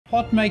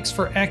What makes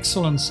for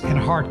excellence in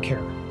heart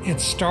care? It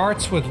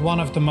starts with one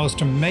of the most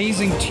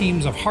amazing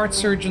teams of heart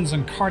surgeons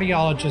and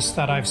cardiologists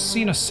that I've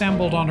seen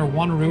assembled under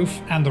one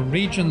roof, and the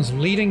region's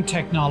leading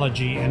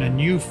technology in a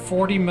new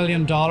 $40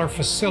 million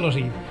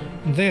facility.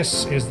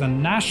 This is the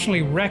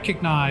nationally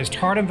recognized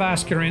Heart and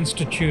Vascular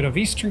Institute of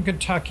Eastern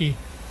Kentucky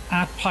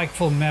at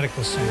Pikeville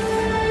Medical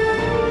Center.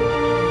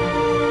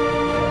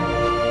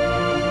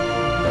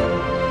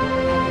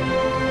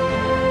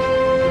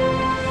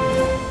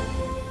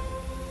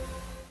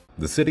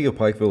 The City of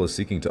Pikeville is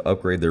seeking to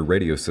upgrade their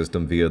radio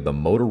system via the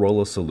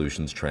Motorola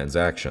Solutions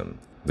Transaction.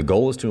 The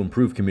goal is to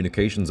improve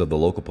communications of the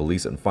local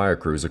police and fire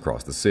crews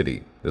across the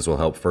city. This will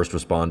help first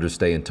responders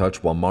stay in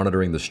touch while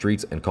monitoring the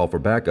streets and call for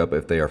backup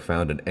if they are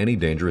found in any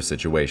dangerous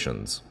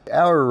situations.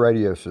 Our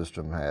radio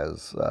system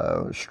has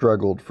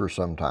struggled for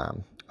some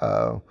time.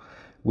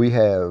 We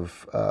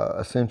have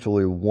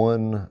essentially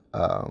one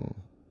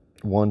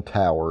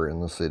tower in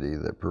the city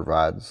that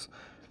provides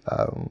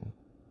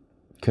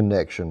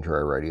connection to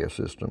our radio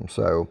system.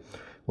 So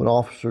when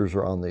officers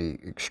are on the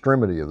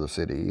extremity of the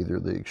city, either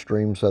the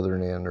extreme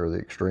southern end or the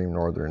extreme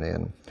northern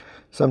end,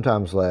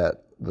 sometimes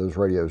those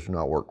radios do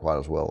not work quite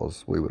as well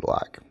as we would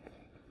like.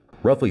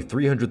 Roughly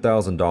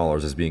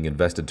 $300,000 is being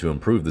invested to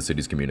improve the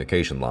city's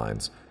communication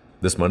lines.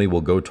 This money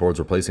will go towards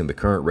replacing the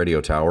current radio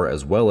tower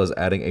as well as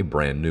adding a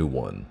brand new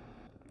one.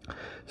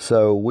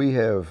 So we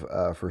have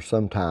for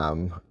some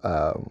time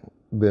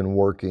been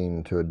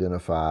working to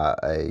identify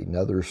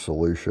another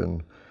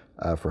solution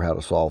for how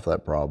to solve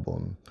that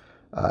problem.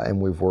 And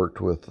we've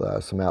worked with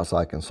some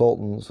outside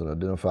consultants and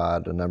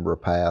identified a number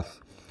of paths.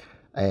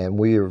 And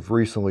we have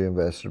recently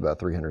invested about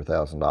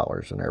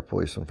 $300,000 in our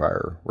police and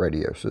fire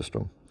radio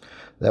system.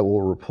 That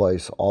will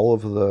replace all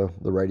of the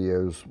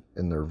radios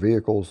in their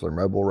vehicles, their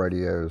mobile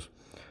radios.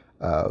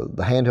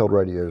 The handheld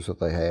radios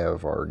that they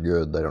have are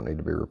good, they don't need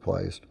to be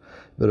replaced.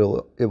 But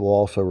it will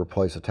also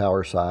replace a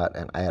tower site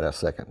and add a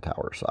second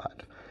tower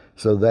site.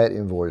 So that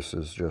invoice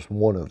is just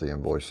one of the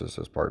invoices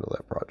as part of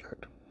that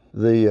project.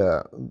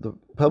 The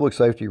public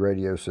safety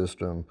radio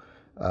system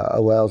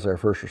allows our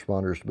first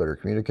responders to better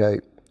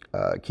communicate,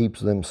 keeps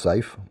them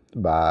safe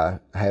by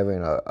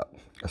having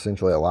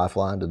essentially a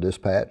lifeline to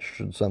dispatch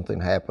should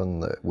something happen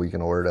that we can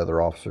alert other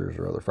officers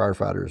or other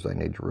firefighters they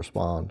need to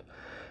respond.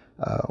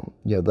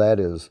 That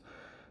is,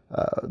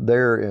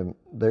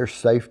 their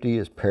safety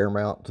is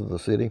paramount to the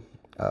city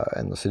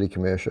and the city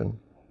commission.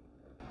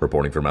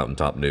 Reporting for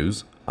Mountaintop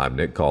News, I'm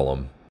Nick Collum.